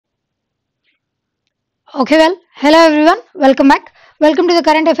Okay, well, hello everyone, welcome back. Welcome to the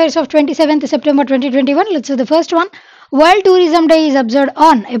current affairs of 27th September 2021. Let's do the first one. World Tourism Day is observed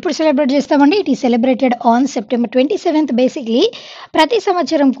on. ఎప్పుడు celebrate చేస్తామండి? It is celebrated on September 27th. Basically ప్రతి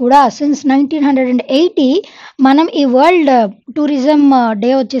సంవత్సరం కూడా since 1980 మనం ఈ world tourism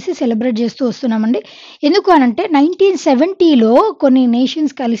day వచ్చేసి celebrate చేస్తూ వస్తున్నామండి. ఎందుకు అనంటే 1970లో కొన్ని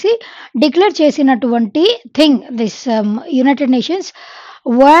నేషన్స్ కలిసి డిక్లేర్ చేసినటువంటి thing this United nations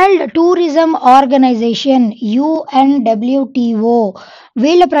world tourism organisation UNWTO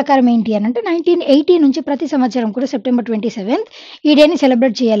వీళ్ళ ప్రకారం ఏంటి అని అంటే 1980 నుంచి ప్రతి సంవత్సరం కూడా సెప్టెంబర్ 27 ఈ డేని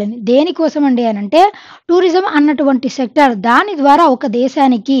సెలబ్రేట్ చేయాలని. దేనికోసం అండి అని అంటే టూరిజం అన్నటువంటి సెక్టర్ దాని ద్వారా ఒక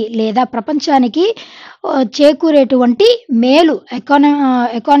దేశానికి లేదా ప్రపంచానికి చేకూరేటువంటి మేలు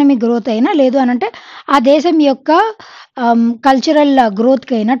ఎకానమిక్ గ్రోత్ అయినా లేదు అని అంటే ఆ దేశం యొక్క కల్చరల్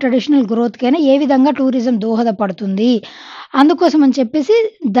గ్రోత్కైనా ట్రెడిషనల్ గ్రోత్కైనా ఏ విధంగా టూరిజం దోహదపడుతుంది అందుకోసం అని చెప్పేసి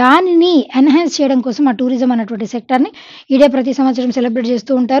దానిని ఎన్హాన్స్ చేయడం కోసం ఆ టూరిజం అన్నటువంటి సెక్టర్ని ఇదే ప్రతి సంవత్సరం సెలబ్రేట్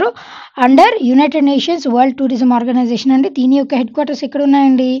చేస్తూ ఉంటారు under United nations world tourism organisation అండి. దీని యొక్క హెడ్ క్వార్టర్స్ ఎక్కడ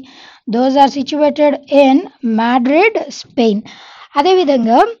ఉన్నాయండి? Those are situated in Madrid, Spain.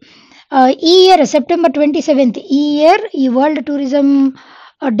 అదేవిధంగా ఈ ఇయర్ సెప్టెంబర్ 27 ఈ ఇయర్ ఈ వరల్డ్ టూరిజం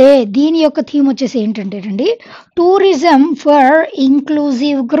డే దీని యొక్క థీమ్ వచ్చేసి ఏంటంటే అండి tourism for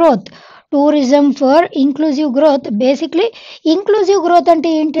inclusive growth. Tourism for inclusive growth. Basically inclusive growth అంటే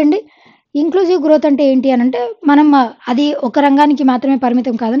ఏంటండి? ఇంక్లూజివ్ గ్రోత్ అంటే ఏంటి అని అంటే మనం అది ఒక రంగానికి మాత్రమే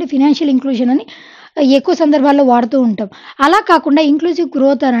పరిమితం కాదండి. ఫినాన్షియల్ ఇంక్లూజన్ అని ఎక్కువ సందర్భాల్లో వాడుతూ ఉంటాం. అలా కాకుండా ఇంక్లూజివ్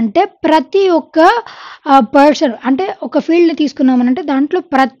గ్రోత్ అని అంటే ప్రతి ఒక్క పర్సన్ అంటే ఒక ఫీల్డ్ని తీసుకున్నామనంటే దాంట్లో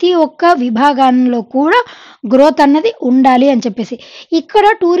ప్రతి ఒక్క విభాగంలో కూడా గ్రోత్ అన్నది ఉండాలి అని చెప్పేసి ఇక్కడ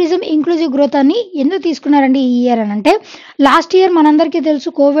టూరిజం ఇంక్లూజివ్ గ్రోత్ అని ఎందుకు తీసుకున్నారండి ఈ ఇయర్ అని అంటే లాస్ట్ ఇయర్ మనందరికీ తెలుసు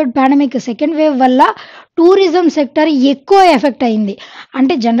కోవిడ్ పాండమిక్ సెకండ్ వేవ్ వల్ల టూరిజం సెక్టర్ ఎక్కువ ఎఫెక్ట్ అయింది.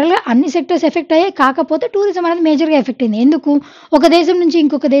 అంటే జనరల్గా అన్ని సెక్టర్స్ ఎఫెక్ట్ అయ్యాయి, కాకపోతే టూరిజం అనేది మేజర్గా ఎఫెక్ట్ అయింది. ఎందుకు? ఒక దేశం నుంచి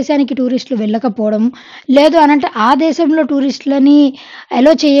ఇంకొక దేశానికి టూరిస్టులు వెళ్ళకపోవడం, లేదు అనంటే ఆ దేశంలో టూరిస్టులని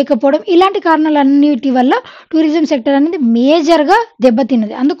అలో చేయకపోవడం, ఇలాంటి కారణాలన్నిటి వల్ల టూరిజం సెక్టర్ అనేది మేజర్గా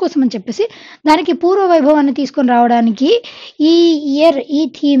దెబ్బతిన్నది. అందుకోసం అని చెప్పేసి దానికి పూర్వ వైభవాన్ని తీసుకొని రావడానికి ఈ ఇయర్ ఈ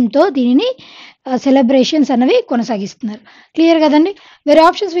థీమ్తో దీనిని సెలబ్రేషన్స్ అనేవి కొనసాగిస్తున్నారు. క్లియర్ కదండి. వేరే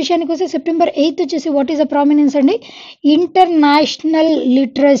ఆప్షన్స్ విషయానికి వస్తే సెప్టెంబర్ 8 వచ్చేసి వాట్ ఈస్ ద ప్రామినెన్స్ అండి? International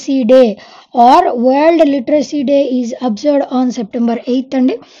literacy day or world literacy day is observed on September 8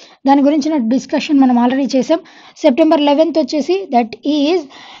 అండి. దాని గురించిన డిస్కషన్ మనం ఆల్రెడీ చేసాం. సెప్టెంబర్ 11 వచ్చేసి that is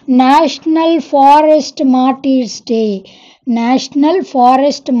national forest martyrs day. National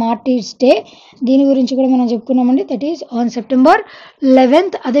forest martyrs day దీని గురించి కూడా మనం చెప్పుకున్నామండి. That is on September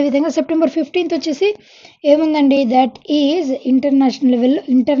 11. అదేవిధంగా సెప్టెంబర్ 15 వచ్చేసి ఏముందండి? దట్ ఈజ్ ఇంటర్నేషనల్ లెవెల్లో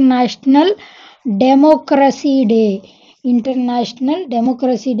international democracy day. International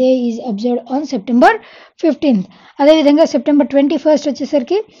democracy day is observed on September 15. అదేవిధంగా సెప్టెంబర్ 21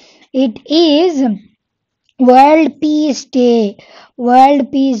 వచ్చేసరికి it is world peace day. World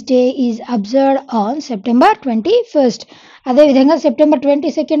peace day is observed on September 21. అదేవిధంగా September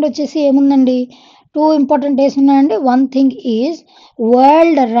 22 వచ్చేసి ఏముందండి? 2 important days ఉన్నాయండి. One thing is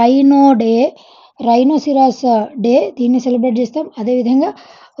world rhino day, రైనోసిరాస్ day, దీన్ని celebrate చేస్తాం. అదేవిధంగా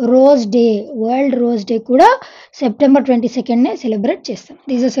rose day, world rose day కూడా సెప్టెంబర్ 22 సెలబ్రేట్ చేస్తాం.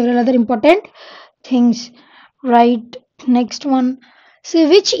 These are several other important things. Right, next one. See,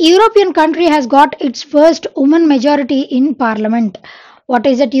 which European country has got its first woman majority in parliament? What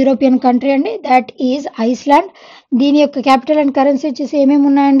is that European country అండి? That is Iceland. దీని యొక్క capital and currency వచ్చేసి ఏమేమి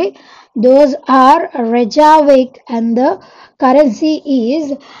ఉన్నాయండి? Those are Reykjavik and the currency is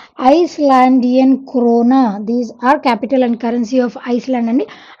Icelandian krona. These are capital and currency of Iceland అండి.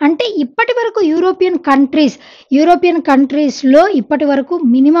 అంటే ఇప్పటి వరకు యూరోపియన్ కంట్రీస్లో ఇప్పటి వరకు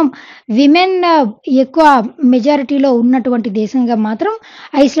మినిమం విమెన్ ఎక్కువ మెజారిటీలో ఉన్నటువంటి దేశంగా మాత్రం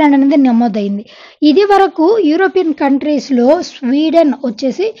ఐస్లాండ్ అనేది నమోదైంది. ఇది వరకు యూరోపియన్ కంట్రీస్లో స్వీడన్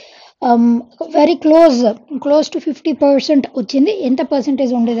వచ్చేసి వెరీ క్లోజ్ టు 50% వచ్చింది. ఎంత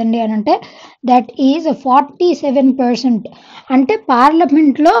పర్సెంటేజ్ ఉండేదండి అని అంటే దట్ ఈజ్ 47%. అంటే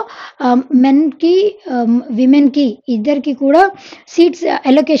పార్లమెంట్లో మెన్కి విమెన్కి ఇద్దరికి కూడా సీట్స్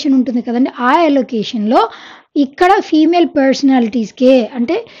అలొకేషన్ ఉంటుంది కదండి. ఆ అలొకేషన్లో ఇక్కడ ఫీమేల్ పర్సనాలిటీస్కే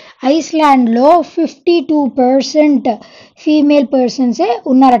అంటే ఐస్లాండ్లో 52% ఫీమేల్ పర్సన్సే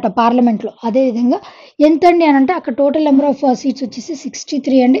ఉన్నారట పార్లమెంట్లో. అదేవిధంగా ఎంతండి అని అంటే అక్కడ టోటల్ నెంబర్ ఆఫ్ సీట్స్ వచ్చేసి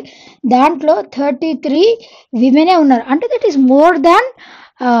 63 అండి. దాంట్లో 33 విమెనే ఉన్నారు. అంటే that is more than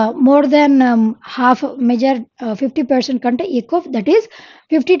more than half measure 50% కంటే ఎక్కువ, దట్ ఈస్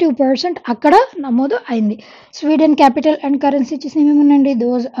 52% అక్కడ నమోదు అయింది. స్వీడన్ క్యాపిటల్ అండ్ కరెన్సీ వచ్చేసి ఏమేమున్నాయండి?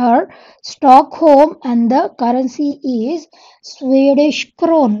 Those are stock home and the currency is Swedish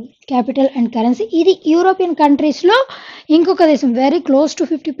crown. Capital and currency. ఇది యూరోపియన్ కంట్రీస్లో ఇంకొక దేశం, వెరీ క్లోజ్ టు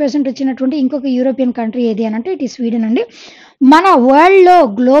 50% వచ్చినటువంటి ఇంకొక యూరోపియన్ కంట్రీ ఏది అని అంటే ఇట్ ఈ స్వీడన్ అండి. మన వరల్డ్లో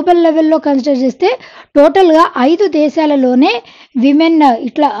గ్లోబల్ లెవెల్లో కన్సిడర్ చేస్తే టోటల్గా 5 దేశాలలోనే విమెన్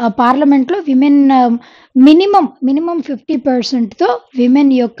ఇట్లా పార్లమెంట్లో విమెన్ మినిమం 50%తో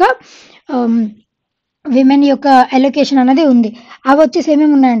విమెన్ యొక్క అలొకేషన్ అనేది ఉంది. అవి వచ్చేసి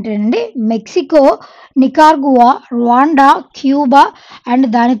ఏమేమి ఉన్నాయంటే అండి, మెక్సికో, నికార్గువా, రువాండా, క్యూబా అండ్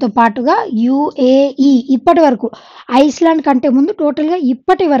దానితో పాటుగా యుఏఈ. ఇప్పటి వరకు ఐస్లాండ్ కంటే ముందు టోటల్గా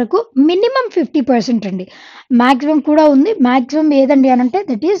ఇప్పటి వరకు మినిమం 50% అండి. మ్యాక్సిమం కూడా ఉంది. మ్యాక్సిమం ఏదండి అని అంటే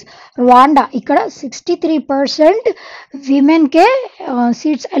దట్ ఈస్ రువాండా. ఇక్కడ 63% విమెన్కే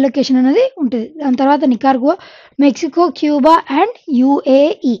సీట్స్ అలొకేషన్ అనేది ఉంటుంది. దాని తర్వాత నికార్గువా, Mexico, Cuba and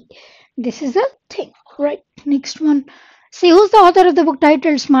UAE. This is the thing, right? Next one. See, who's the author of the book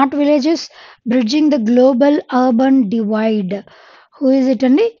titled Smart Villages Bridging the Global Urban Divide? Who is it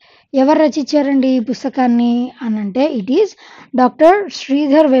అండి? ఎవరు రచించారండి ఈ పుస్తకాన్ని అని అంటే it is doctor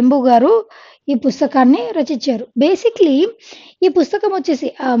Sridhar Vembu గారు ఈ పుస్తకాన్ని రచించారు. బేసిక్లీ ఈ పుస్తకం వచ్చేసి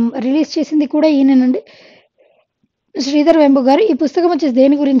రిలీజ్ చేసింది కూడా ఈయనండి, శ్రీధర్ వెంబు గారు. ఈ పుస్తకం వచ్చేసి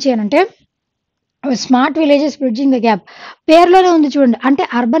దేని గురించి అని అంటే smart villages bridging the gap. పేరులోనే ఉంది చూడండి. అంటే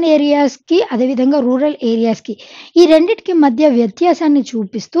అర్బన్ ఏరియాస్కి అదేవిధంగా రూరల్ ఏరియాస్కి ఈ రెండింటికి మధ్య వ్యత్యాసాన్ని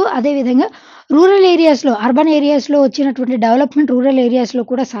చూపిస్తూ, అదేవిధంగా రూరల్ ఏరియాస్లో అర్బన్ ఏరియాస్లో వచ్చినటువంటి డెవలప్మెంట్ రూరల్ ఏరియాస్లో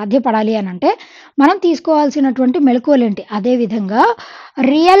కూడా సాధ్యపడాలి అని అంటే మనం తీసుకోవాల్సినటువంటి మెళకువలేంటి. అదేవిధంగా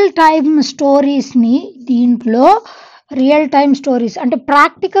రియల్ టైమ్ స్టోరీస్ని దీంట్లో రియల్ టైమ్ స్టోరీస్ అంటే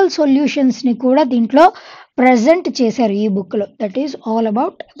ప్రాక్టికల్ సొల్యూషన్స్ని కూడా దీంట్లో present చేశారు ఈ బుక్లో. That is all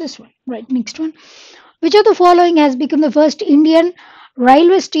about this one, right? Next one. Which of the following has become the first Indian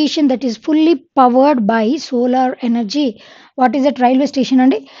railway station that is fully powered by solar energy? What is that railway station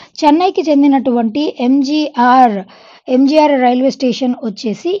అండి? చెన్నైకి చెందినటువంటి MGR railway station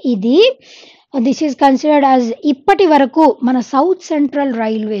వచ్చేసి ఇది this is considered as ఇప్పటి వరకు మన south central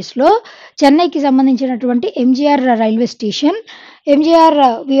రైల్వేస్లో చెన్నైకి సంబంధించినటువంటి MGR railway station. MGR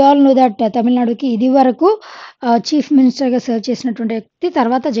we all know that తమిళనాడుకి ఇది వరకు చీఫ్ మినిస్టర్గా సర్వ్ చేసినటువంటి వ్యక్తి.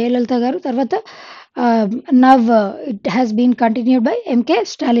 తర్వాత జయలలిత గారు, తర్వాత now it has been continued by MK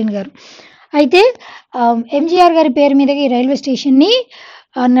Stalin గారు. అయితే ఎంజీఆర్ గారి పేరు మీదకి ఈ రైల్వే స్టేషన్ని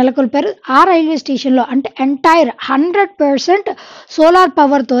నెలకొల్పారు. ఆ రైల్వే స్టేషన్లో అంటే ఎంటైర్ 100% సోలార్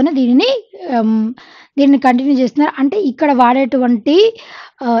పవర్తోనే దీన్ని కంటిన్యూ చేస్తున్నారు. అంటే ఇక్కడ వాడేటువంటి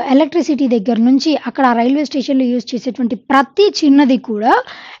ఎలక్ట్రిసిటీ దగ్గర నుంచి అక్కడ ఆ రైల్వే స్టేషన్లో యూజ్ చేసేటువంటి ప్రతి చిన్నది కూడా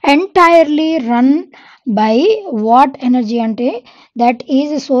entirely run by what energy అంటే దట్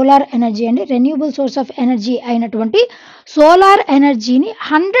ఈజ్ సోలార్ ఎనర్జీ అండి. రెన్యూబుల్ సోర్స్ ఆఫ్ ఎనర్జీ అయినటువంటి సోలార్ ఎనర్జీని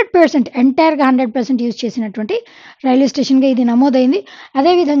 100% ఎంటైర్గా 100% యూజ్ చేసినటువంటి రైల్వే స్టేషన్గా ఇది నమోదైంది.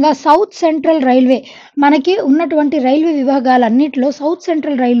 అదేవిధంగా సౌత్ సెంట్రల్ రైల్వే, మనకి ఉన్నటువంటి రైల్వే విభాగాలన్నింటిలో సౌత్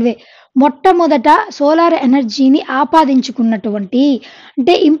సెంట్రల్ రైల్వే మొట్టమొదట సోలార్ ఎనర్జీని ఆపాదించుకున్నటువంటి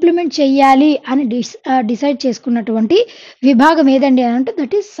అంటే ఇంప్లిమెంట్ చేయాలి అని డిసైడ్ చేసుకున్నటువంటి విభాగం ఏదండి అని అంటే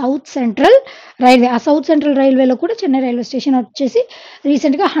that is south central railway. ఆ సౌత్ సెంట్రల్ రైల్వేలో కూడా చెన్నై రైల్వే స్టేషన్ వచ్చేసి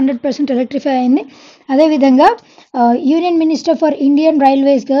రీసెంట్గా 100% ఎలక్ట్రిఫై అయింది. అదేవిధంగా union minister for Indian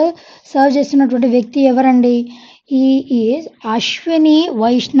రైల్వేస్గా serve చేస్తున్నటువంటి వ్యక్తి ఎవరండి? ఈ ఈజ్ అశ్విని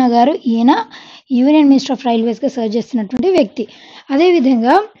వైష్ణవ్ గారు. ఈయన యూనియన్ మినిస్టర్ ఆఫ్ రైల్వేస్గా సర్వ్ చేస్తున్నటువంటి వ్యక్తి.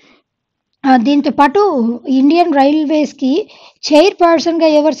 అదేవిధంగా దీంతో పాటు ఇండియన్ రైల్వేస్కి చైర్పర్సన్గా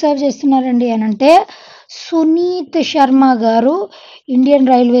ఎవరు సర్వ్ చేస్తున్నారండి అని అంటే సునీత్ శర్మ గారు ఇండియన్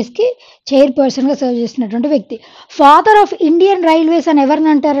రైల్వేస్కి చైర్పర్సన్గా సర్వ్ చేస్తున్నటువంటి వ్యక్తి. ఫాదర్ ఆఫ్ ఇండియన్ రైల్వేస్ అని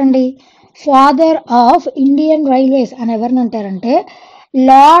ఎవరిని అంటారండి? ఫాదర్ ఆఫ్ ఇండియన్ రైల్వేస్ అని ఎవరిని అంటారంటే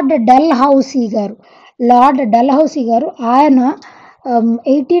లార్డ్ డల్హౌసీ గారు. లార్డ్ డల్హౌసీ గారు ఆయన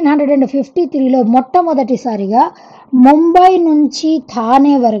 1853లో మొట్టమొదటిసారిగా ముంబై నుంచి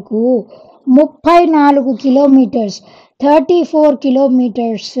థానే వరకు 34 కిలోమీటర్స్ 34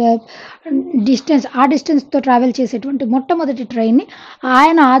 కిలోమీటర్స్ డిస్టెన్స్, ఆ డిస్టెన్స్తో ట్రావెల్ చేసేటువంటి మొట్టమొదటి ట్రైన్ని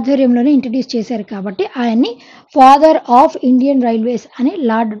ఆయన ఆధ్వర్యంలోనే ఇంట్రడ్యూస్ చేశారు. కాబట్టి ఆయన్ని ఫాదర్ ఆఫ్ ఇండియన్ రైల్వేస్ అని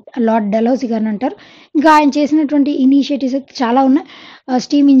లార్డ్ డల్హౌసీ గారిని అంటారు. ఇంకా ఆయన చేసినటువంటి ఇనిషియేటివ్స్ చాలా ఉన్నాయి.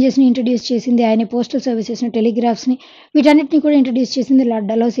 స్టీమ్ ఇంజిన్స్ని ఇంట్రడ్యూస్ చేసింది ఆయన, పోస్టల్ సర్వీసెస్ని, టెలిగ్రాఫ్స్ని, వీటన్నిటిని కూడా ఇంట్రడ్యూస్ చేసింది లార్డ్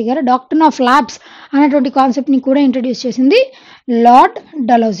డల్హౌసీ గారు. డాక్టర్ ఆఫ్ ల్యాబ్స్ అనేటువంటి కాన్సెప్ట్ని కూడా ఇంట్రడ్యూస్ చేసింది లార్డ్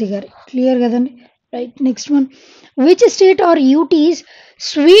డల్హౌసీ గారు. క్లియర్ కదండి? right? Next one, which state or UT's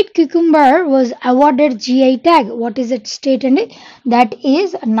sweet cucumber was awarded GI tag? What is that state అండి? That is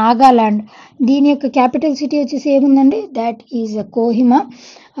Nagaland. దీని యొక్క క్యాపిటల్ సిటీ వచ్చేసి ఏముందండి? That is Kohima.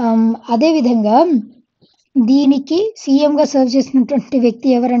 అదేవిధంగా దీనికి సీఎంగా సర్వ్ చేసినటువంటి వ్యక్తి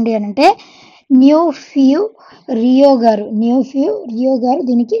ఎవరండి అని అంటే న్యూఫ్యూ రియో గారు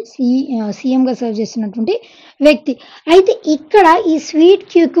దీనికి సీఎంగా సర్వ్ చేస్తున్నటువంటి వ్యక్తి. అయితే ఇక్కడ ఈ స్వీట్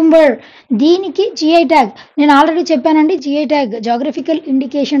క్యూకుంబర్ దీనికి జిఐ ట్యాగ్ నేను ఆల్రెడీ చెప్పానండి. GI tag geographical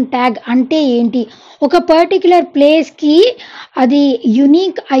indication tag అంటే ఏంటి? ఒక పర్టిక్యులర్ ప్లేస్కి అది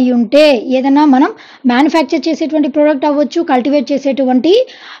యునీక్ అయి ఉంటే ఏదైనా మనం మ్యానుఫ్యాక్చర్ చేసేటువంటి ప్రోడక్ట్ అవ్వచ్చు, కల్టివేట్ చేసేటువంటి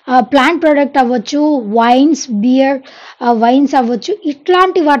ప్లాంట్ ప్రోడక్ట్ అవ్వచ్చు, వైన్స్ అవ్వచ్చు,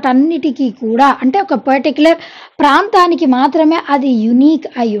 ఇట్లాంటి వాటన్నిటికీ కూడా అంటే ఒక పర్టిక్యులర్ ప్రాంతానికి మాత్రమే అది యునీక్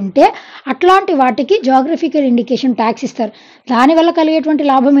అయి ఉంటే అట్లాంటి వాటికి జాగ్రఫికల్ ఇండికేషన్ ట్యాగ్స్ ఇస్తారు. దానివల్ల కలిగేటువంటి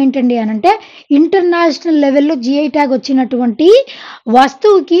లాభం ఏంటండి అని అంటే ఇంటర్నేషనల్ లెవెల్లో జిఐ ట్యాగ్ వచ్చినటువంటి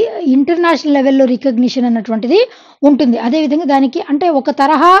వస్తువుకి ఇంటర్నేషనల్ లెవెల్లో రికగ్నిషన్ అన్నటువంటిది ఉంటుంది. అదేవిధంగా దానికి అంటే ఒక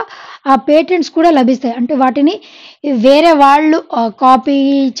తరహా పేటెంట్స్ కూడా లభిస్తాయి. అంటే వాటిని వేరే వాళ్ళు కాపీ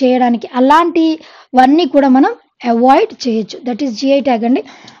చేయడానికి అలాంటివన్నీ కూడా మనం అవాయిడ్ చేయొచ్చు. దట్ ఈస్ జిఐ ట్యాగ్ అండి.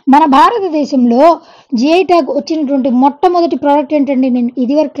 మన భారతదేశంలో జిఐ ట్యాగ్ వచ్చినటువంటి మొట్టమొదటి ప్రోడక్ట్ ఏంటండి? నేను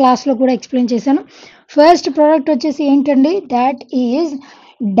ఇదివరకు క్లాస్లో కూడా ఎక్స్ప్లెయిన్ చేశాను. ఫస్ట్ ప్రోడక్ట్ వచ్చేసి ఏంటండి? That is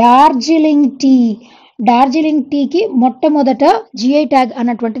Darjeeling tea. Darjeeling టీకి మొట్టమొదట జిఐ ట్యాగ్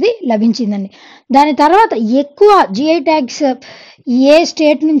అన్నటువంటిది లభించిందండి. దాని తర్వాత ఎక్కువ జిఐ ట్యాగ్స్ ఏ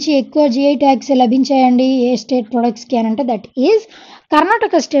స్టేట్ నుంచి ఎక్కువ జిఐ ట్యాగ్స్ లభించాయండి ఏ స్టేట్ ప్రొడక్ట్స్కి అని అంటే దట్ ఈజ్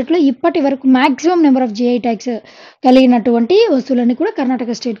కర్ణాటక స్టేట్లో ఇప్పటి వరకు maximum number of GI tags కలిగినటువంటి వస్తువులన్నీ కూడా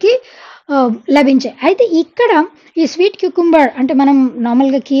కర్ణాటక స్టేట్కి లభించాయి. అయితే ఇక్కడ ఈ స్వీట్ క్యూకుంబర్ అంటే మనం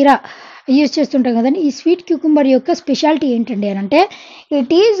నార్మల్గా కీరా యూజ్ చేస్తుంటాం కదండి. ఈ స్వీట్ క్యూకుంబర్ యొక్క స్పెషాలిటీ ఏంటండి అని అంటే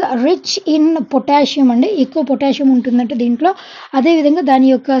it is rich in potassium అండి. ఎక్కువ పొటాషియం ఉంటుందంటే దీంట్లో. అదేవిధంగా దాని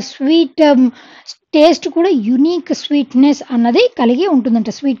యొక్క స్వీట్ టేస్ట్ కూడా యునీక్ స్వీట్నెస్ అన్నది కలిగి ఉంటుందంట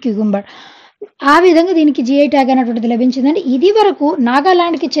స్వీట్ క్యూకుంబర్. ఆ విధంగా దీనికి జిఐ ట్యాగ్ అనేటువంటిది లభించిందండి. ఇది వరకు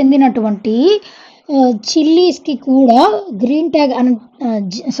నాగాలాండ్కి చెందినటువంటి చిల్లీస్కి కూడా గ్రీన్ ట్యాగ్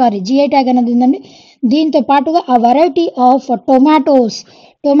జిఐ ట్యాగ్ అనేది ఉందండి. దీంతో పాటుగా ఆ వెరైటీ ఆఫ్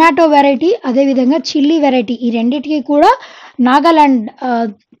టొమాటో వెరైటీ అదేవిధంగా చిల్లీ వెరైటీ ఈ రెండింటికి కూడా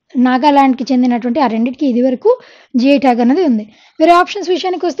నాగాలాండ్కి చెందినటువంటి ఆ రెండింటికి ఇది వరకు జిఐ ట్యాగ్ అనేది ఉంది. వేరే ఆప్షన్స్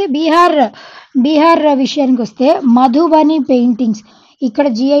విషయానికి వస్తే బీహార్ విషయానికి వస్తే మధుబని పెయింటింగ్స్ ఇక్కడ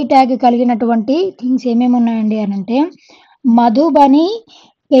జిఐ ట్యాగ్ కలిగినటువంటి థింగ్స్ ఏమేమి ఉన్నాయండి అని అంటే మధుబని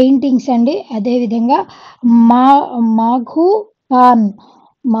పెయింటింగ్స్ అండి. అదేవిధంగా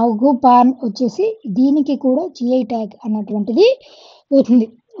మఘు పాన్ వచ్చేసి దీనికి కూడా జిఐ ట్యాగ్ అన్నటువంటిది అవుతుంది.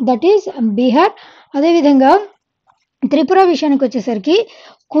 That is Bihar. అదేవిధంగా త్రిపుర విషయానికి వచ్చేసరికి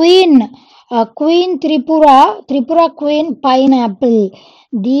క్వీన్ త్రిపుర క్వీన్ పైనాపిల్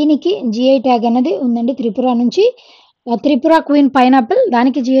దీనికి జిఐ ట్యాగ్ అనేది ఉందండి. త్రిపుర క్వీన్ పైనాపిల్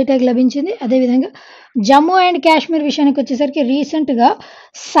దానికి జిఐ ట్యాగ్ లభించింది. అదేవిధంగా జమ్మూ అండ్ కాశ్మీర్ విషయానికి వచ్చేసరికి రీసెంట్గా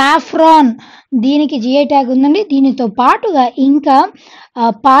సాఫ్రాన్ దీనికి జిఐ ట్యాగ్ ఉందండి. దీనితో పాటుగా ఇంకా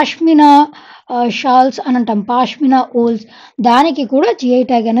పాష్మినా షాల్స్ అని అంటాం, పాష్మినా ఓల్స్ దానికి కూడా జిఐ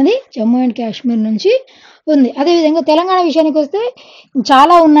ట్యాగ్ అనేది జమ్మూ అండ్ కాశ్మీర్ నుంచి ఉంది. అదేవిధంగా తెలంగాణ విషయానికి వస్తే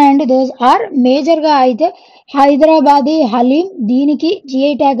చాలా ఉన్నాయండి. దోస్ ఆర్ మేజర్గా అయితే హైదరాబాదీ హలీం దీనికి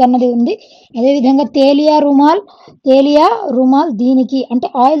జిఐ ట్యాగ్ అన్నది ఉంది. అదేవిధంగా తేలియా రుమాల్ దీనికి అంటే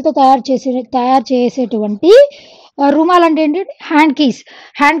ఆయిల్తో తయారు చేసేటువంటి రుమాల్ అంటే ఏంటంటే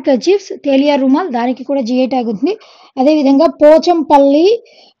హ్యాండ్ కర్చీఫ్స్ తేలియా రుమాల్ దానికి కూడా జిఐ ట్యాగ్ ఉంది. అదేవిధంగా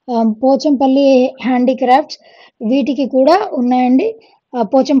పోచంపల్లి హ్యాండీక్రాఫ్ట్స్ వీటికి కూడా ఉన్నాయండి.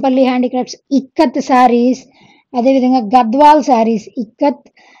 పోచంపల్లి హ్యాండీక్రాఫ్ట్స్ ఇక్కత్ శారీస్ అదేవిధంగా గద్వాల్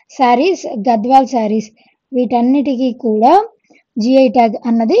శారీస్ వీటన్నిటికీ కూడా జిఐ ట్యాగ్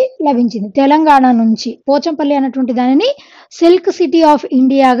అన్నది లభించింది. తెలంగాణ నుంచి పోచంపల్లి అన్నటువంటి దానిని silk city of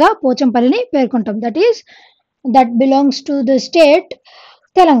ఇండియాగా పోచంపల్లిని పేర్కొంటాం. That belongs to the state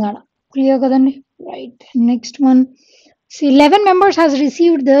Telangana. Clear కదండి? Right. Next one. 11 members has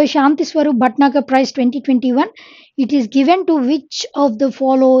received the Shanti Swarup Bhatnagar Prize 2021. It is given to which of the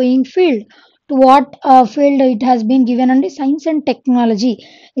following field? To what field it has been given? And science and technology.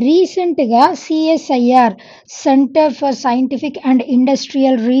 Recentగా CSIR Center for Scientific and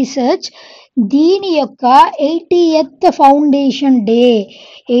Industrial Research దీని యొక్క 80th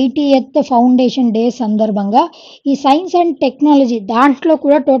foundation day సందర్భంగా ఈ science and technology దాంట్లో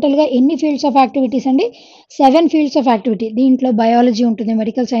కూడా టోటల్గా ఎన్ని fields of activities అండి? 7 fields of activity. దీంట్లో బయాలజీ ఉంటుంది,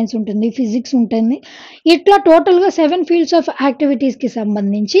 మెడికల్ సైన్స్ ఉంటుంది, ఫిజిక్స్ ఉంటుంది. ఇట్లా టోటల్గా 7 ఫీల్డ్స్ ఆఫ్ యాక్టివిటీస్కి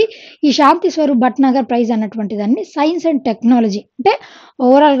సంబంధించి ఈ శాంతి స్వరూప్ భట్నాగర్ ప్రైజ్ అన్నటువంటి దాన్ని సైన్స్ అండ్ టెక్నాలజీ అంటే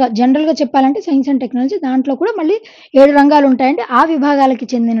ఓవరాల్గా జనరల్గా చెప్పాలంటే సైన్స్ అండ్ టెక్నాలజీ దాంట్లో కూడా మళ్ళీ 7 రంగాలు ఉంటాయండి. ఆ విభాగాలకి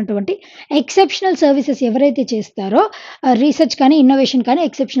చెందినటువంటి ఎక్సెప్షనల్ సర్వీసెస్ ఎవరైతే చేస్తారో రీసెర్చ్ కానీ ఇన్నోవేషన్ కానీ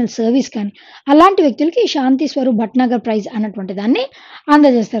ఎక్సెప్షనల్ సర్వీస్ కానీ అలాంటి వ్యక్తులకి ఈ శాంతి స్వరూప్ భట్నాగర్ ప్రైజ్ అన్నటువంటి దాన్ని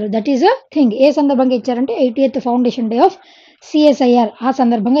అందజేస్తారు. That is a thing. ఏ సందర్భంగా ఇచ్చారంటే 80th foundation day of CSIR ఆ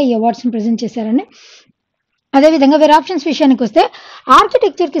సందర్భంగా ఈ అవార్డ్స్ని ప్రజెంట్ చేశారని. అదేవిధంగా వేరే ఆప్షన్స్ విషయానికి వస్తే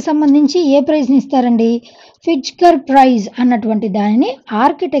ఆర్కిటెక్చర్కి సంబంధించి ఏ ప్రైజ్ని ఇస్తారండి? ఫిట్జ్కర్ ప్రైజ్ అన్నటువంటి దానిని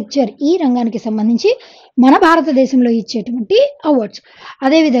ఆర్కిటెక్చర్ ఈ రంగానికి సంబంధించి మన భారతదేశంలో ఇచ్చేటువంటి అవార్డ్స్.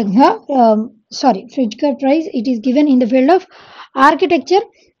 అదేవిధంగా ఫిట్జ్కర్ praise it is given in the field of architecture.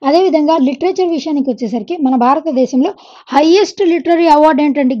 అదేవిధంగా లిటరేచర్ విషయానికి వచ్చేసరికి మన భారతదేశంలో హైయెస్ట్ లిటరీ అవార్డు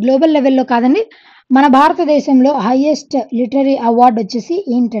ఏంటండి? గ్లోబల్ లెవెల్లో కాదండి, మన భారతదేశంలో హైయెస్ట్ లిటరీ అవార్డు వచ్చేసి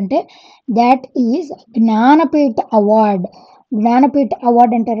ఏంటంటే that is Jnanpith award. Jnanpith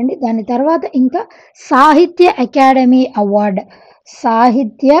award అంటారండి. దాని తర్వాత ఇంకా సాహిత్య అకాడమీ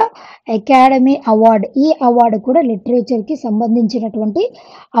అవార్డ్. ఈ అవార్డు కూడా లిటరేచర్కి సంబంధించినటువంటి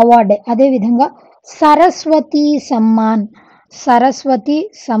అవార్డే. అదేవిధంగా సరస్వతి సమ్మాన్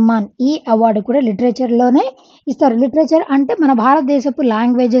ఈ అవార్డు కూడా లిటరేచర్లోనే ఇస్తారు. లిటరేచర్ అంటే మన భారతదేశపు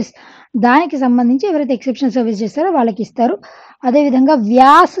లాంగ్వేజెస్ దానికి సంబంధించి ఎవరైతే ఎక్సెప్షనల్ సర్వీస్ చేస్తారో వాళ్ళకి ఇస్తారు. అదేవిధంగా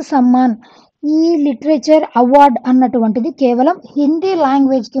వ్యాస్ సమ్మాన్ ఈ లిటరేచర్ అవార్డ్ అన్నటువంటిది కేవలం హిందీ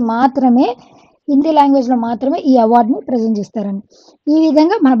లాంగ్వేజ్లో మాత్రమే ఈ అవార్డుని ప్రజెంట్ చేస్తారండి. ఈ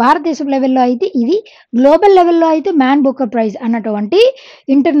విధంగా మన భారతదేశం లెవెల్లో అయితే ఇది, గ్లోబల్ లెవెల్లో అయితే మ్యాన్ బుకర్ ప్రైజ్ అన్నటువంటి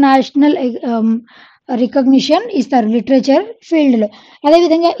ఇంటర్నేషనల్ రికగ్నిషన్ ఇస్తారు లిటరేచర్ ఫీల్డ్లో.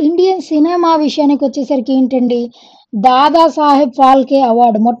 అదేవిధంగా ఇండియన్ సినిమా విషయానికి వచ్చేసరికి ఏంటండి? దాదాసాహెబ్ ఫాల్కే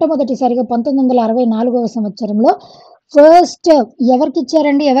అవార్డు మొట్టమొదటిసారిగా 1964వ సంవత్సరంలో ఫస్ట్ ఎవరికి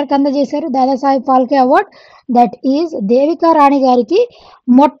ఇచ్చారండి? ఎవరికి అందజేశారు Dadasaheb Phalke award? That is Devika Rani గారికి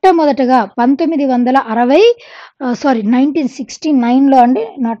మొట్టమొదటగా 1969లో అండి,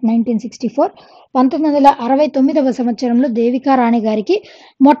 నాట్ 1964, 1969వ సంవత్సరంలో దేవికా రాణి గారికి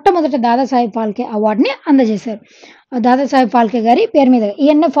మొట్టమొదట దాదాసాహెబ్ ఫాల్కే అవార్డుని అందజేశారు. దాదాసాహెబ్ ఫాల్కే గారి పేరు మీద.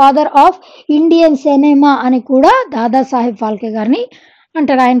 ఈయన ఫాదర్ ఆఫ్ ఇండియన్ సినిమా అని కూడా దాదాసాహెబ్ ఫాల్కే గారిని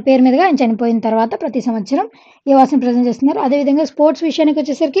అంటారు. ఆయన పేరు మీదుగా ఆయన చనిపోయిన తర్వాత ప్రతి సంవత్సరం ఈ అవార్డ్స్ని ప్రజెంట్ చేస్తున్నారు. అదేవిధంగా స్పోర్ట్స్ విషయానికి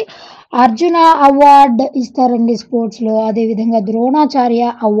వచ్చేసరికి అర్జున అవార్డ్ ఇస్తారండి స్పోర్ట్స్లో. అదేవిధంగా ద్రోణాచార్య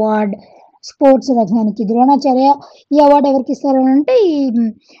అవార్డ్ స్పోర్ట్స్ రంగానికి. ద్రోణాచార్య ఈ అవార్డు ఎవరికి ఇస్తారు అంటే ఈ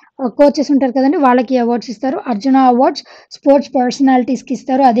కోచెస్ ఉంటారు కదండి వాళ్ళకి అవార్డ్స్ ఇస్తారు. అర్జున అవార్డ్స్ స్పోర్ట్స్ పర్సనాలిటీస్కి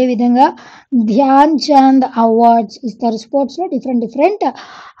ఇస్తారు. అదేవిధంగా ధ్యాన్ చంద్ అవార్డ్స్ ఇస్తారు. స్పోర్ట్స్లో డిఫరెంట్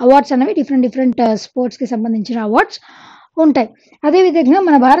అవార్డ్స్ అనేవి డిఫరెంట్ స్పోర్ట్స్కి సంబంధించిన అవార్డ్స్ ఉంటాయి. అదేవిధంగా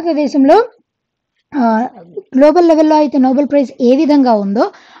మన భారతదేశంలో గ్లోబల్ లెవెల్లో అయితే నోబెల్ ప్రైజ్ ఏ విధంగా ఉందో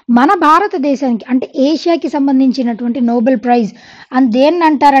మన భారతదేశానికి అంటే ఏషియాకి సంబంధించినటువంటి నోబెల్ ప్రైజ్ అని దేన్ని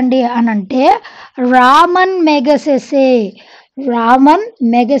అంటారండి అని అంటే రామన్ మెగసెసే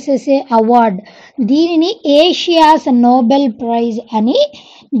అవార్డ్. దీనిని ఏషియాస్ నోబెల్ ప్రైజ్ అని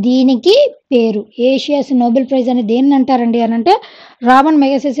దీనికి పేరు. ఏషియాస్ నోబెల్ ప్రైజ్ అని దేన్ని అంటారండి అని అంటే రామన్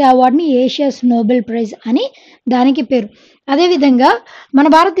మెగసెసే అవార్డుని ఏషియాస్ నోబెల్ ప్రైజ్ అని దానికి పేరు. అదేవిధంగా మన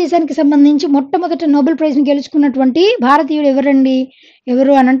భారతదేశానికి సంబంధించి మొట్టమొదటి నోబెల్ ప్రైజ్ని గెలుచుకున్నటువంటి భారతీయుడు ఎవరు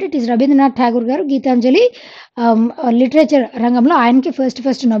అని అంటే ఇట్ ఈస్ రవీంద్రనాథ్ ఠాగూర్ గారు. గీతాంజలి లిటరేచర్ రంగంలో ఆయనకి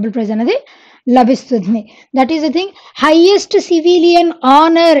ఫస్ట్ నోబెల్ ప్రైజ్ అనేది లభిస్తుంది. That is the thing. Highest civilian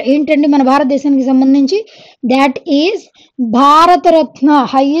honour ఏంటండి మన భారతదేశానికి సంబంధించి? That is Bharat Ratna.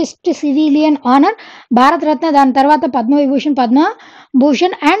 Highest civilian honour Bharat Ratna. దాని తర్వాత పద్మభూషణ్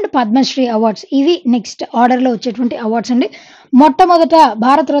అండ్ పద్మశ్రీ అవార్డ్స్. ఇవి నెక్స్ట్ ఆర్డర్లో వచ్చేటువంటి అవార్డ్స్ అండి. మొట్టమొదట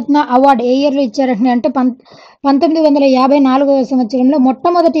భారతరత్న అవార్డు ఏ ఇయర్లో ఇచ్చారంటే 1954వ సంవత్సరంలో.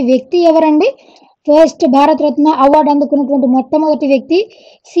 మొట్టమొదటి వ్యక్తి ఎవరండి? ఫస్ట్ భారతరత్న అవార్డు అందుకున్నటువంటి మొట్టమొదటి వ్యక్తి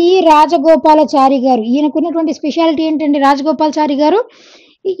సి రాజగోపాలాచారి గారు. ఈయనకున్నటువంటి స్పెషాలిటీ ఏంటండి? రాజగోపాలాచారి గారు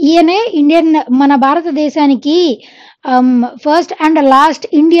ఈయనే మన భారతదేశానికి first and last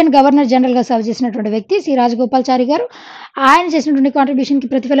Indian governor జనరల్గా సర్వ్ చేసినటువంటి వ్యక్తి సి రాజగోపాలాచారి గారు. ఆయన చేసినటువంటి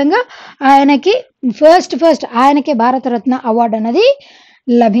కాంట్రిబ్యూషన్కి ప్రతిఫలంగా ఆయనకి ఫస్ట్ ఆయనకే భారతరత్న అవార్డు అనేది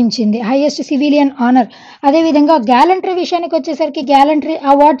లభించింది. Highest civilian honour. అదేవిధంగా గ్యాలంటరీ విషయానికి వచ్చేసరికి గ్యాలంటరీ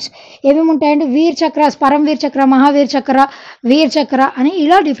అవార్డ్స్ ఏమేమి ఉంటాయండి? వీర్ చక్ర, పరమవీర్ చక్ర, మహావీర్ చక్ర, వీర్ చక్ర అని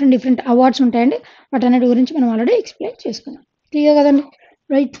ఇలా డిఫరెంట్ అవార్డ్స్ ఉంటాయండి. వాటన్నిటి గురించి మనం ఆల్రెడీ ఎక్స్ప్లెయిన్ చేసుకున్నాం. క్లియర్ కదండి?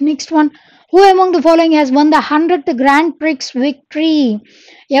 Right. Next one, who among the following has one the 100th grand prix victory?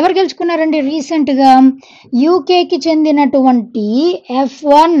 ఎవరు గెలుచుకున్నారండి రీసెంట్గా? యూకేకి చెందినటువంటి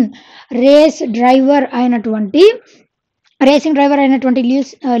F1 రేసింగ్ డ్రైవర్ అయినటువంటి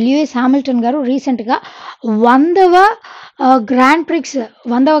లూయిస్ హామిల్టన్ గారు రీసెంట్గా 100వ గ్రాండ్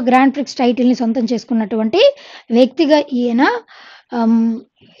ప్రిక్స్ టైటిల్ని సొంతం చేసుకున్నటువంటి వ్యక్తిగా ఈయన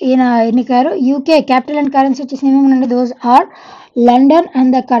ఎన్నికారు. యూకే క్యాపిటల్ అండ్ కరెన్సీ వచ్చేసి ఏమేమి? Those are London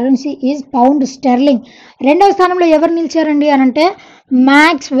and the currency is pound sterling. రెండవ స్థానంలో ఎవరు నిలిచారండి అని అంటే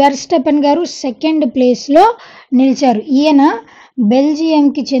మ్యాక్స్ వెర్స్టెపెన్ గారు సెకండ్ ప్లేస్లో నిలిచారు. ఈయన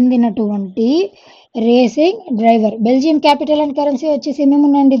బెల్జియంకి చెందినటువంటి racing driver. Belgium capital and currency వచ్చేసి ఏమేమి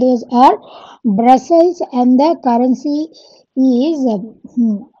ఉన్నాయండి? Those are Brussels and the currency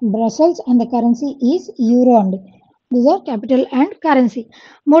is euro అండి. These are capital and currency.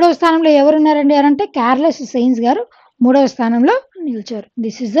 మూడవ స్థానంలో ఎవరున్నారండి అని అంటే కార్లెస్ సైన్స్ గారు మూడవ స్థానంలో నిలిచారు.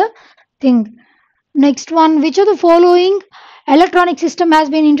 This is the thing. Next one, which of the following electronic system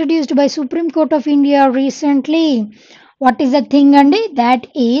has been introduced by supreme court of India recently? What is the thing అండి? That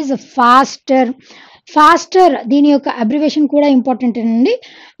is faster. దీని యొక్క అబ్రివేషన్ కూడా ఇంపార్టెంట్ అండి.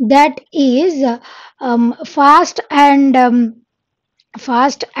 That is fast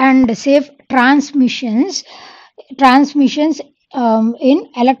and safe transmissions in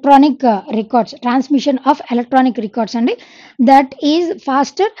electronic records, transmission of electronic records అండి. That is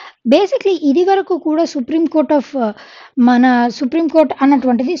faster. Basically ఇది వరకు కూడా మన సుప్రీంకోర్టు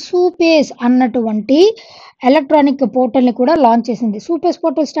అన్నటువంటిది సూపేస్ అన్నటువంటి ఎలక్ట్రానిక్ పోర్టల్ని కూడా లాంచ్ చేసింది. సూపేస్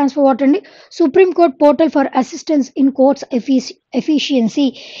పోర్టల్ స్టాండ్స్ ఫర్ వాట్ అండి? Supreme court portal for assistance in courts efficiency.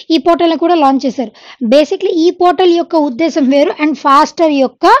 ఈ పోర్టల్ని కూడా లాంచ్ చేశారు. బేసిక్లీ ఈ పోర్టల్ యొక్క ఉద్దేశం వేరు అండ్ ఫాస్టర్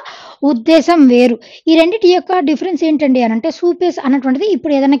యొక్క ఉద్దేశం వేరు. ఈ రెండింటి యొక్క డిఫరెన్స్ ఏంటండి అని అంటే సూపేస్ అన్నటువంటిది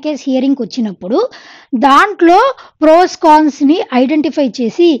ఇప్పుడు ఏదైనా కేసు హియరింగ్కి వచ్చినప్పుడు దాంట్లో ప్రోస్ కాన్స్ని ఐడెంటిఫై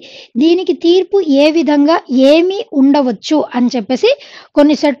చేసి దీనికి తీర్పు ఏ విధంగా ఏమి ఉండవచ్చు అని చెప్పేసి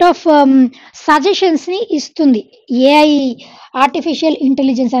కొన్ని సెట్ ఆఫ్ సజెషన్స్ని ఇస్తుంది. ఏఐ ఆర్టిఫిషియల్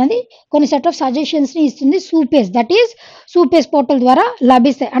ఇంటెలిజెన్స్ అనేది కొన్ని సెట్ ఆఫ్ సజెషన్స్ని ఇస్తుంది సూపేస్. దట్ ఈస్ సూపేస్ పోర్టల్ ద్వారా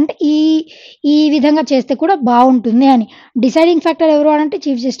లభిస్తాయి. అంటే ఈ విధంగా చేస్తే కూడా బాగుంటుంది అని. డిసైడింగ్ ఫ్యాక్టర్ ఎవరు అంటే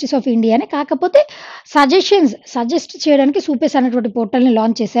చీఫ్ జస్టిస్ ఆఫ్ ఇండియా అని. కాకపోతే సజెస్ట్ చేయడానికి సూపేస్ అన్నటువంటి పోర్టల్ని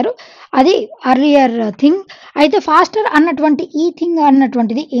లాంచ్ చేశారు. అది అర్లియర్ థింగ్. అయితే ఫాస్టర్ అన్నటువంటి ఈ థింగ్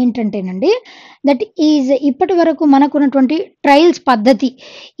అన్నటువంటిది ఏంటంటేనండి, దట్ ఈజ్ ఇప్పటి వరకు మనకున్నటువంటి ట్రయల్స్ పద్ధతి,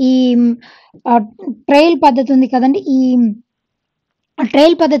 ఈ ట్రయల్ పద్ధతి ఉంది కదండి, ఈ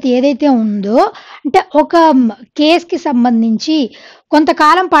ట్రయల్ పద్ధతి ఏదైతే ఉందో అంటే ఒక కేస్కి సంబంధించి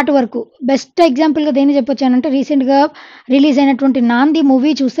కొంతకాలం పాటు వరకు, బెస్ట్ ఎగ్జాంపుల్గా దేని చెప్పొచ్చానంటే రీసెంట్గా రిలీజ్ అయినటువంటి నాంది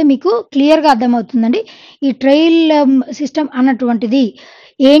మూవీ చూస్తే మీకు క్లియర్గా అర్థమవుతుందండి. ఈ ట్రయల్ సిస్టమ్ అన్నటువంటిది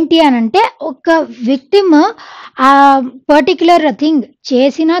ఏంటి అని అంటే ఒక విక్టిమ్ ఆ పర్టిక్యులర్ థింగ్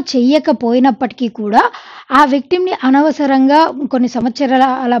చేసినా చెయ్యకపోయినప్పటికీ కూడా ఆ విక్టిమ్ని అనవసరంగా కొన్ని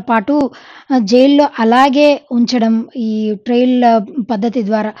సంవత్సరాల పాటు జైల్లో అలాగే ఉంచడం, ఈ ట్రయల్ పద్ధతి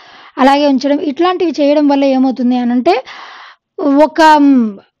ద్వారా అలాగే ఉంచడం, ఇట్లాంటివి చేయడం వల్ల ఏమవుతుంది అని అంటే ఒక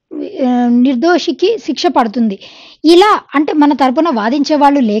నిర్దోషికి శిక్ష పడుతుంది. ఇలా అంటే మన తరపున వాదించే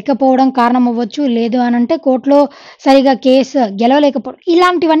వాళ్ళు లేకపోవడం కారణం అవ్వచ్చు, లేదు అని అంటే కోర్టులో సరిగా కేసు గెలవలేకపోవడం,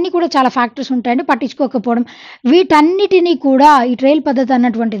 ఇలాంటివన్నీ కూడా చాలా ఫ్యాక్టర్స్ ఉంటాయండి. పట్టించుకోకపోవడం, వీటన్నిటినీ కూడా ఈ ట్రయల్ పద్ధతి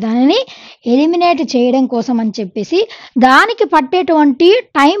అన్నటువంటి దానిని ఎలిమినేట్ చేయడం కోసం అని చెప్పేసి దానికి పట్టేటువంటి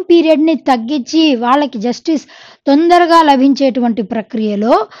టైం పీరియడ్ని తగ్గించి వాళ్ళకి జస్టిస్ తొందరగా లభించేటువంటి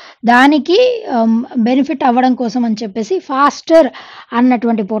ప్రక్రియలో దానికి బెనిఫిట్ అవ్వడం కోసం అని చెప్పేసి ఫాస్టర్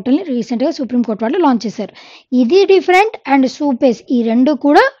అన్నటువంటి పోర్టల్ని రీసెంట్గా సుప్రీంకోర్టు వాళ్ళు లాంచ్ చేశారు. ఇది డిఫరెంట్ అండ్ సూపేస్ ఈ రెండు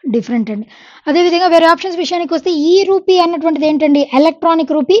కూడా డిఫరెంట్ అండి. అదేవిధంగా వేరే ఆప్షన్స్ విషయానికి వస్తే ఈ రూపీ అన్నటువంటిది ఏంటండి?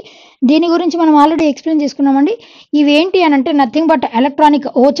 Electronic rupee. దీని గురించి మనం ఆల్రెడీ ఎక్స్ప్లెయిన్ చేసుకున్నామండి. ఇవేంటి అని అంటే నథింగ్ బట్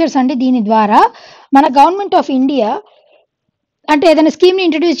ఎలక్ట్రానిక్ ఓచర్స్ అండి. దీని ద్వారా మన గవర్నమెంట్ ఆఫ్ ఇండియా అంటే ఏదైనా స్కీమ్ని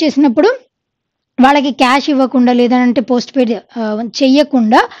ఇంట్రడ్యూస్ చేసినప్పుడు వాళ్ళకి క్యాష్ ఇవ్వకుండా లేదంటే పోస్ట్ పెయిడ్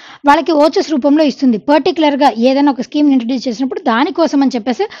చెయ్యకుండా వాళ్ళకి ఓచర్స్ రూపంలో ఇస్తుంది. పర్టికులర్గా ఏదైనా ఒక స్కీమ్ని ఇంట్రడ్యూస్ చేసినప్పుడు దానికోసం అని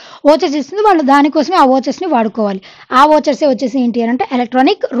చెప్పేసి ఓచర్స్ ఇస్తుంది. వాళ్ళు దానికోసమే ఆ ఓచర్స్ని వాడుకోవాలి. ఆ ఓచర్సే వచ్చేసి ఏంటి అని అంటే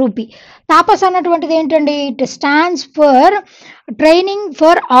ఎలక్ట్రానిక్ రూపీ. తాపస్ అన్నటువంటిది ఏంటండి? It stands for training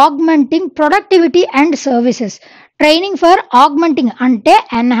for augmenting productivity and services. Training for augmenting అంటే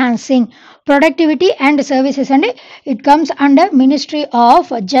ఎన్హాన్సింగ్ ప్రొడక్టివిటీ అండ్ సర్వీసెస్ అండి. It comes under ministry of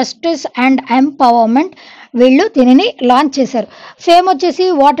justice and empowerment. వీళ్ళు దీనిని లాంచ్ చేశారు. ఫేమ్ వచ్చేసి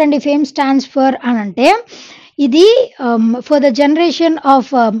వాట్ అండి? ఫేమ్ స్టాండ్స్ ఫర్ అని అంటే ఇది for the generation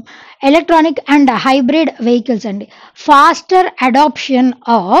of electronic and hybrid vehicles అండి. Faster adoption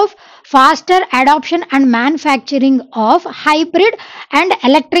of faster adoption and manufacturing of hybrid and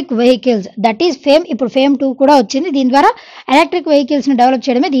electric vehicles. That is fame. ఇప్పుడు ఫేమ్ 2 కూడా వచ్చింది. దీని ద్వారా ఎలక్ట్రిక్ వెహికల్స్ని డెవలప్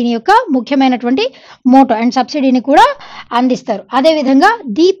చేయడమే దీని యొక్క ముఖ్యమైనటువంటి మోటో, అండ్ సబ్సిడీని కూడా అందిస్తారు. అదేవిధంగా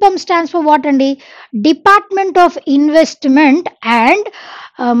దీపం స్టాండ్స్ ఫర్ వాట్ అండి? Department of investment and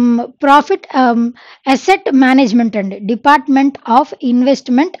profit asset management అండి. Department of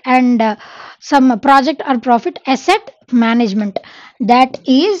investment and some project are profit asset management, that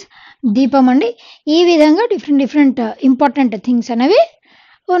is దీపం అండి. ఈ విధంగా డిఫరెంట్ ఇంపార్టెంట్ థింగ్స్ అనేవి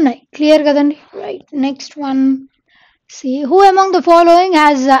ఉన్నాయి. క్లియర్ కదండి? Right. Next one. See, who among the following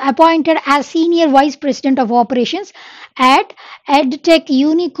has appointed as Senior Vice President of Operations at EdTech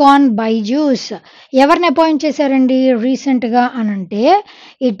Unicorn Byju's? ఎవరిని appoint చేశారండి రీసెంట్గా అనంటే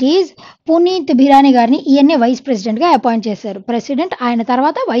ఇట్ ఈజ్ పునీత్ బిరానీ గారిని ఈయన్నే వైస్ ప్రెసిడెంట్గా అపాయింట్ చేశారు. ప్రెసిడెంట్ ఆయన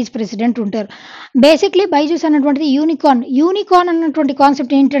తర్వాత వైస్ ప్రెసిడెంట్ ఉంటారు. బేసిక్లీ బైజూస్ అన్నటువంటిది యూనికార్న్ అన్నటువంటి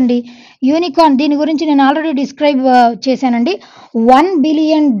కాన్సెప్ట్ ఏంటండి? యూనికార్న్, దీని గురించి నేను ఆల్రెడీ డిస్క్రైబ్ చేశానండి. $1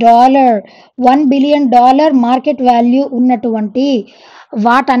 బిలియన్ మార్కెట్ వాల్యూ ఉన్నటువంటి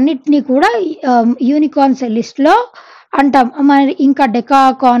వాటన్నిటినీ కూడా యూనికార్న్స్ లిస్ట్లో అంటాం. మరి ఇంకా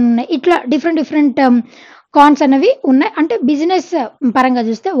డెకాకాన్, ఇట్లా డిఫరెంట్ కాన్స్ అనేవి ఉన్నాయి. అంటే బిజినెస్ పరంగా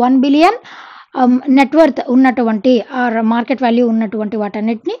చూస్తే 1 బిలియన్ నెట్వర్త్ ఉన్నటువంటి మార్కెట్ వాల్యూ ఉన్నటువంటి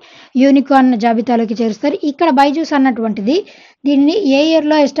వాటన్నిటిని యూనికార్న్ జాబితాలోకి చేరుస్తారు. ఇక్కడ బైజూస్ అన్నటువంటిది దీన్ని ఏ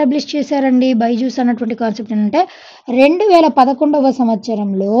ఇయర్లో ఎస్టాబ్లిష్ చేశారండి? బైజూస్ అన్నటువంటి కాన్సెప్ట్ ఏంటంటే 2011వ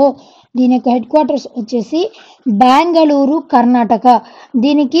సంవత్సరంలో. దీని యొక్క హెడ్ క్వార్టర్స్ వచ్చేసి బెంగళూరు, కర్ణాటక.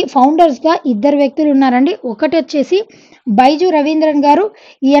 దీనికి ఫౌండర్స్గా 2 వ్యక్తులు ఉన్నారండి. ఒకటి వచ్చేసి బైజు రవీంద్రన్ గారు,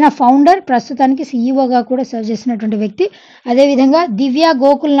 ఈయన ఫౌండర్, ప్రస్తుతానికి సీఈఓగా కూడా సర్వ్ చేసినటువంటి వ్యక్తి. అదేవిధంగా దివ్య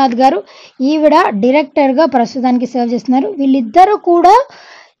గోకుల్నాథ్ గారు, ఈవిడ డైరెక్టర్గా ప్రస్తుతానికి సర్వ్ చేస్తున్నారు. వీళ్ళిద్దరూ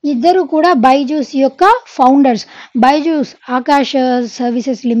కూడా బైజూస్ యొక్క founders. Byju's Akash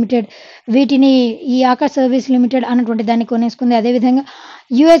services limited, ఈ ఆకాష్ సర్వీస్ లిమిటెడ్ అన్నటువంటి దాన్ని కొనేసుకుంది. అదేవిధంగా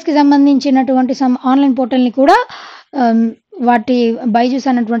యుఎస్కి సంబంధించినటువంటి సమ్ ఆన్లైన్ పోర్టల్ని కూడా వాటి బైజూస్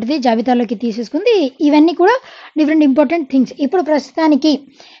అన్నటువంటిది జాబితాలోకి తీసేసుకుంది. ఇవన్నీ కూడా డిఫరెంట్ ఇంపార్టెంట్ థింగ్స్. ఇప్పుడు ప్రస్తుతానికి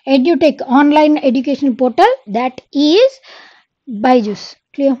edutech online education portal, that is Byju's.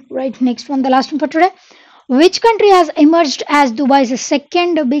 Clear? Right. Next one, the last one for today. Which country has emerged as Dubai's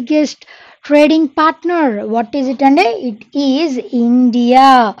second biggest trading partner? What is it? And it is India.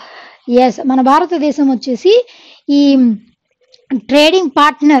 Yes, మన భారతదేశం వచ్చేసి ఈ trading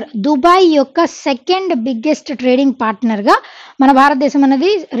partner, Dubai యొక్క second biggest trading పార్ట్నర్గా మన భారతదేశం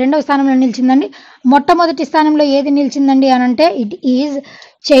అనేది 2వ స్థానంలో నిలిచిందండి. మొట్టమొదటి స్థానంలో ఏది నిలిచిందండి అని అంటే it is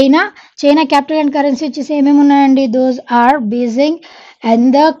China. Capital and currency వచ్చేసి ఏమేమి ఉన్నాయండి? Those are Beijing and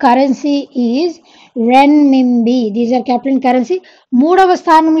the currency is రెన్మింబి. These are capital and currency. 3వ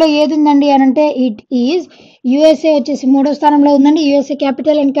స్థానంలో ఏది ఉందండి అని అంటే ఇట్ ఈజ్ యుఎస్ఏ వచ్చేసి 3వ స్థానంలో ఉందండి. USA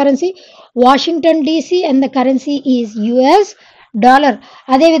capital and currency Washington DC and the currency is US dollar.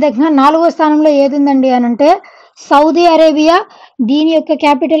 అదేవిధంగా 4వ స్థానంలో ఏది ఉందండి అని అంటే సౌదీ అరేబియా. దీని యొక్క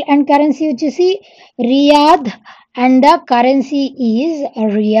క్యాపిటల్ అండ్ కరెన్సీ వచ్చేసి Riyadh and the currency is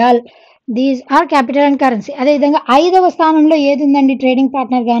riyal. These are capital and currency. అదేవిధంగా 5వ స్థానంలో ఏది ఉందండి ట్రేడింగ్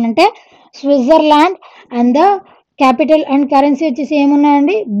పార్ట్నర్గా అంటే Switzerland and the capital and currency వచ్చేసి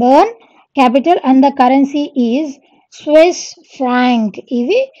ఏమున్నాయండి? Burn. Capital and the currency is Swiss franc.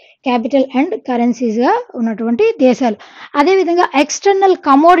 ఇవి క్యాపిటల్ అండ్ కరెన్సీస్గా ఉన్నటువంటి దేశాలు. అదేవిధంగా ఎక్స్టర్నల్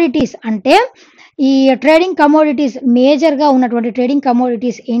కమోడిటీస్ అంటే ఈ ట్రేడింగ్ కమోడిటీస్, మేజర్గా ఉన్నటువంటి ట్రేడింగ్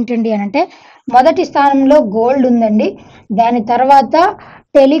కమోడిటీస్ ఏంటండి అని అంటే మొదటి స్థానంలో గోల్డ్ ఉందండి. దాని తర్వాత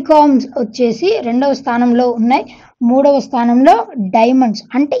టెలికామ్స్ వచ్చేసి 2వ స్థానంలో ఉన్నాయి. 3వ స్థానంలో డైమండ్స్.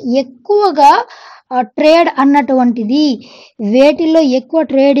 అంటే ఎక్కువగా ట్రేడ్ అన్నటువంటిది వేటిల్లో ఎక్కువ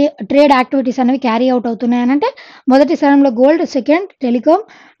ట్రేడ్ యాక్టివిటీస్ అనేవి క్యారీ అవుట్ అవుతున్నాయి అని అంటే మొదటి స్థానంలో గోల్డ్, సెకండ్ టెలికామ్,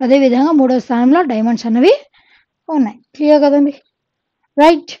 అదేవిధంగా 3వ స్థానంలో డైమండ్స్ అనేవి ఉన్నాయి. క్లియర్ కదండి?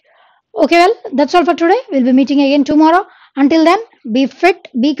 Right. Okay, well, that's all for today. We'll be meeting again tomorrow. Until then, be fit,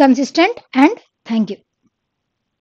 be consistent, and thank you.